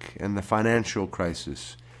Iraq and the financial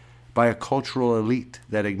crisis, by a cultural elite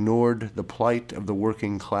that ignored the plight of the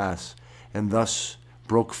working class and thus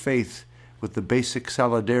broke faith with the basic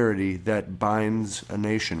solidarity that binds a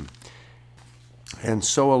nation. And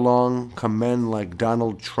so along come men like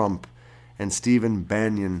Donald Trump and Stephen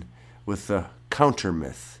Bannon with the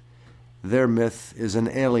counter-myth. Their myth is an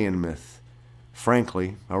alien myth,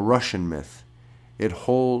 frankly, a Russian myth. It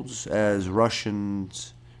holds, as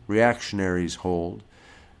Russians reactionaries hold,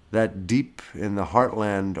 that deep in the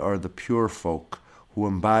heartland are the pure folk who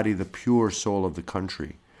embody the pure soul of the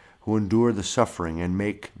country, who endure the suffering and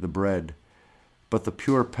make the bread. But the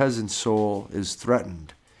pure peasant soul is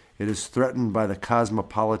threatened. It is threatened by the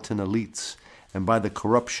cosmopolitan elites and by the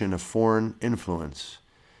corruption of foreign influence.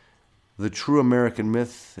 The true American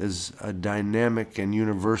myth is a dynamic and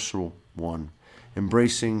universal one,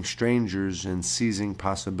 embracing strangers and seizing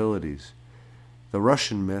possibilities. The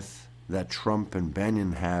Russian myth that Trump and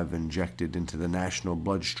Bannon have injected into the national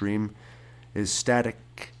bloodstream is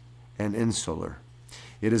static and insular.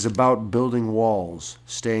 It is about building walls,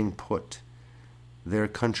 staying put. Their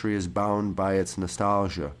country is bound by its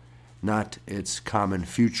nostalgia, not its common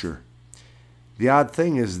future. The odd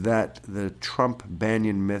thing is that the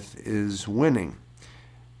Trump-Bannon myth is winning.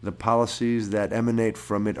 The policies that emanate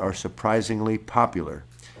from it are surprisingly popular.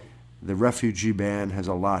 The refugee ban has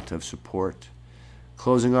a lot of support.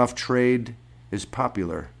 Closing off trade is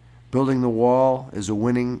popular. Building the wall is a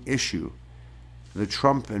winning issue. The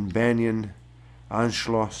Trump and Bannon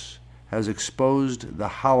Anschluss has exposed the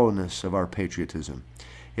hollowness of our patriotism.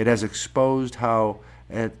 It has exposed how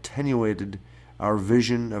attenuated our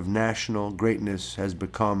vision of national greatness has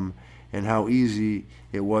become and how easy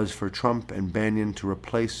it was for Trump and Bannon to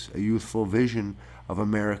replace a youthful vision of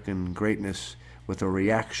American greatness with a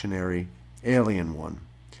reactionary, alien one.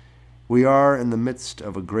 We are in the midst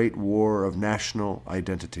of a great war of national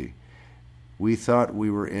identity. We thought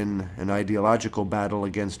we were in an ideological battle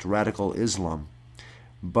against radical Islam,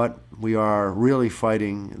 but we are really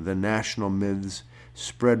fighting the national myths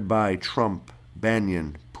spread by Trump,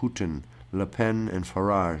 Bannon, Putin, Le Pen, and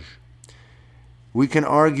Farage. We can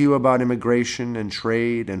argue about immigration and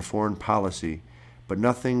trade and foreign policy, but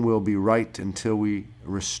nothing will be right until we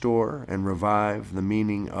restore and revive the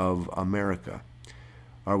meaning of America.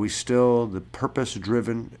 Are we still the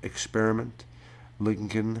purpose-driven experiment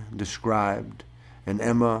Lincoln described and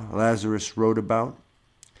Emma Lazarus wrote about,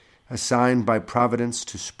 assigned by Providence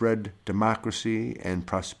to spread democracy and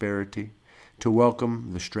prosperity, to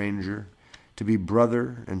welcome the stranger, to be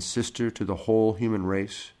brother and sister to the whole human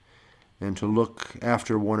race, and to look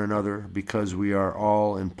after one another because we are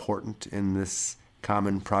all important in this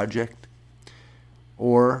common project?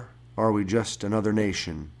 Or are we just another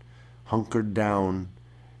nation, hunkered down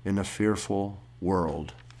in a fearful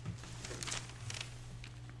world?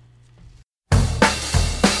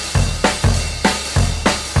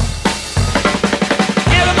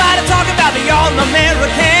 Everybody talking about the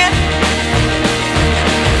All-American.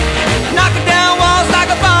 Knocking down walls like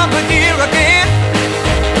a bombardier again.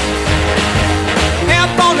 Hair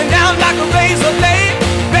falling down like a razor blade.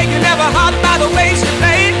 Breaking every heart by the way she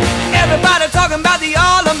played. Everybody talking about the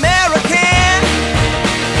All-American.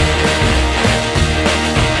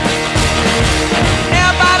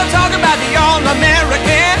 Everybody talking about the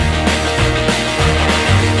All-American.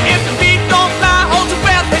 If the beat don't fly, hold your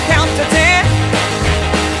breath and count to 10.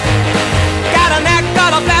 Got an act,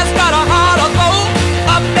 got a blast, got a heart of gold.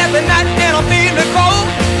 Up every night and I'm feeling cold.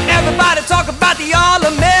 Everybody talk about the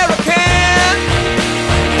All-American.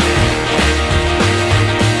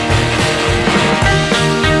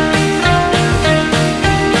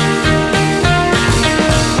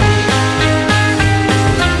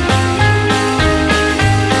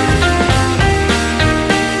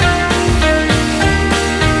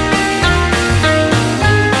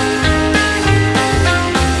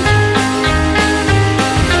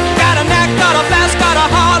 Got an act, got a blast, got a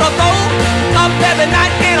heart of gold. Up every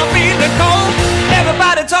night and I'm feeling cold.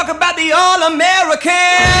 Everybody talk about the All-American.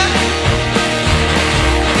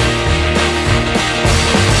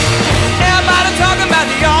 Everybody talking about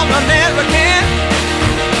the All-American.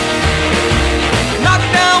 Knock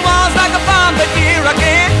down walls like a bombardier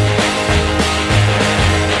again.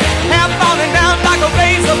 Hair falling down like a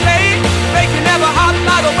razor blade. Breaking every heart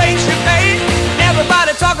by the way she played.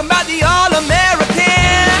 Everybody talking about the All-American.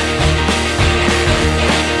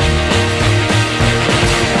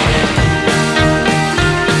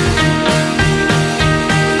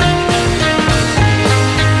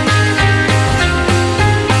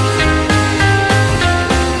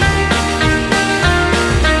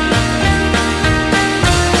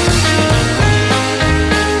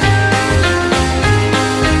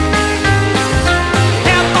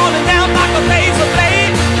 Hair falling down like a razor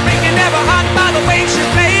blade. Breaking every heart by the way she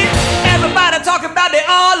played. Everybody talking about the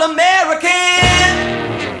All-American.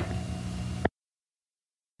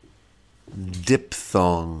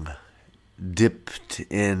 Diphthong, dipped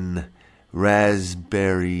in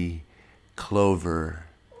raspberry clover,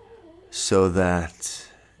 so that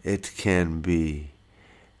it can be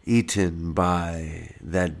eaten by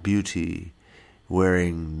that beauty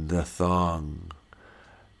wearing the thong.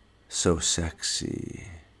 So sexy,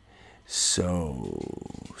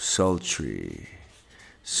 so sultry,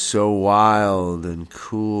 so wild and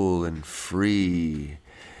cool and free.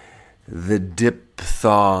 the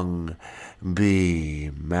diphthong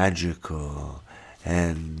be magical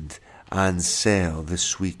and on sale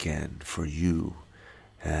this weekend for you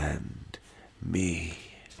and me.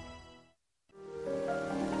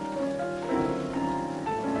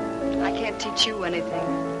 I can't teach you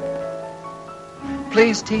anything.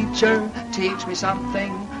 Please, teacher, teach me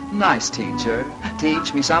something. Nice teacher,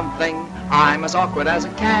 teach me something. I'm as awkward as a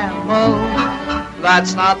camel.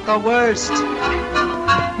 That's not the worst.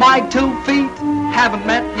 My 2 feet haven't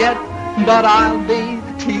met yet, but I'll be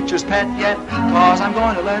teacher's pet yet, 'cause I'm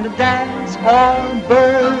going to learn to dance or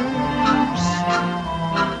burst.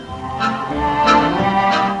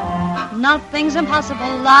 Nothing's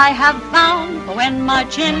impossible, I have found. For when my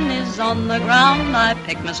chin is on the ground, I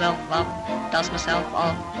pick myself up, dust myself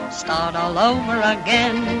off, start all over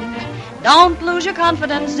again. Don't lose your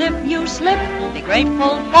confidence if you slip. Be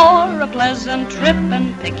grateful for a pleasant trip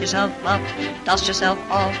and pick yourself up, dust yourself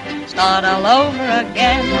off, start all over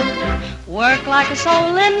again. Work like a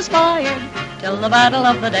soul inspired till the battle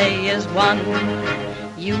of the day is won.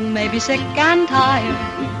 You may be sick and tired,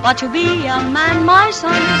 but you'll be a man, my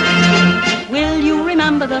son. Will you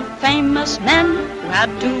remember the famous men who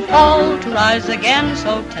had to fall to rise again?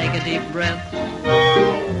 So take a deep breath,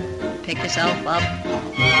 pick yourself up,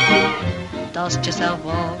 dust yourself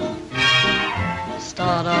off,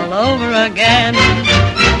 start all over again.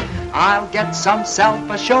 I'll get some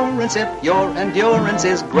self-assurance if your endurance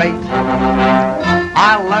is great.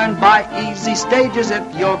 I'll learn by easy stages if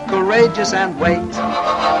you're courageous and wait.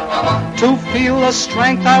 To feel the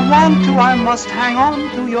strength I want to, I must hang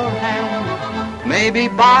on to your hand. Maybe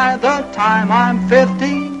by the time I'm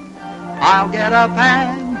 15, I'll get up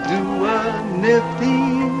and do a nifty.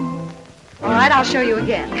 All right, I'll show you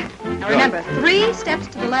again. Now remember, 3 steps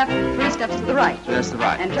to the left, 3 steps to the right. That's the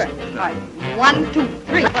right. And turn. All right. 1, 2,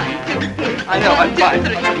 3. 1, 2, 3. I know, I'm fine.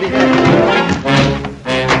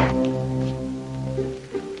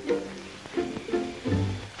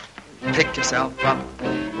 Pick yourself up,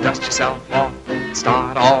 dust yourself off,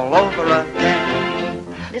 start all over again.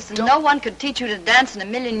 Listen, no one could teach you to dance in a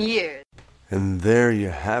million years. And there you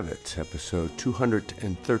have it, episode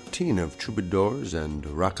 213 of Troubadours and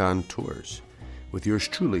Raconteurs, with yours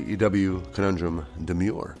truly, E.W. Conundrum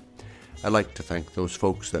Demure. I'd like to thank those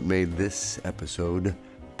folks that made this episode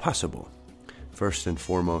possible. First and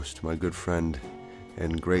foremost, my good friend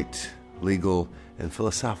and great legal and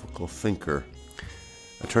philosophical thinker,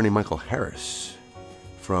 Attorney Michael Harris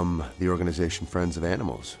from the organization Friends of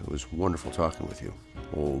Animals. It was wonderful talking with you,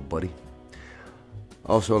 old buddy.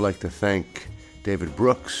 Also like to thank David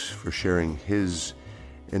Brooks for sharing his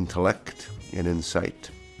intellect and insight,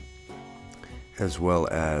 as well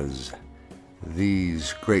as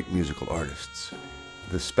these great musical artists.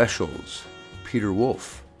 The Specials, Peter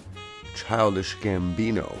Wolf, Childish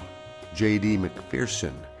Gambino, J.D.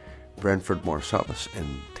 McPherson, Branford Marsalis, and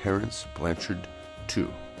Terence Blanchard,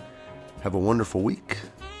 too. Have a wonderful week.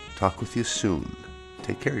 Talk with you soon.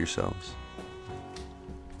 Take care of yourselves.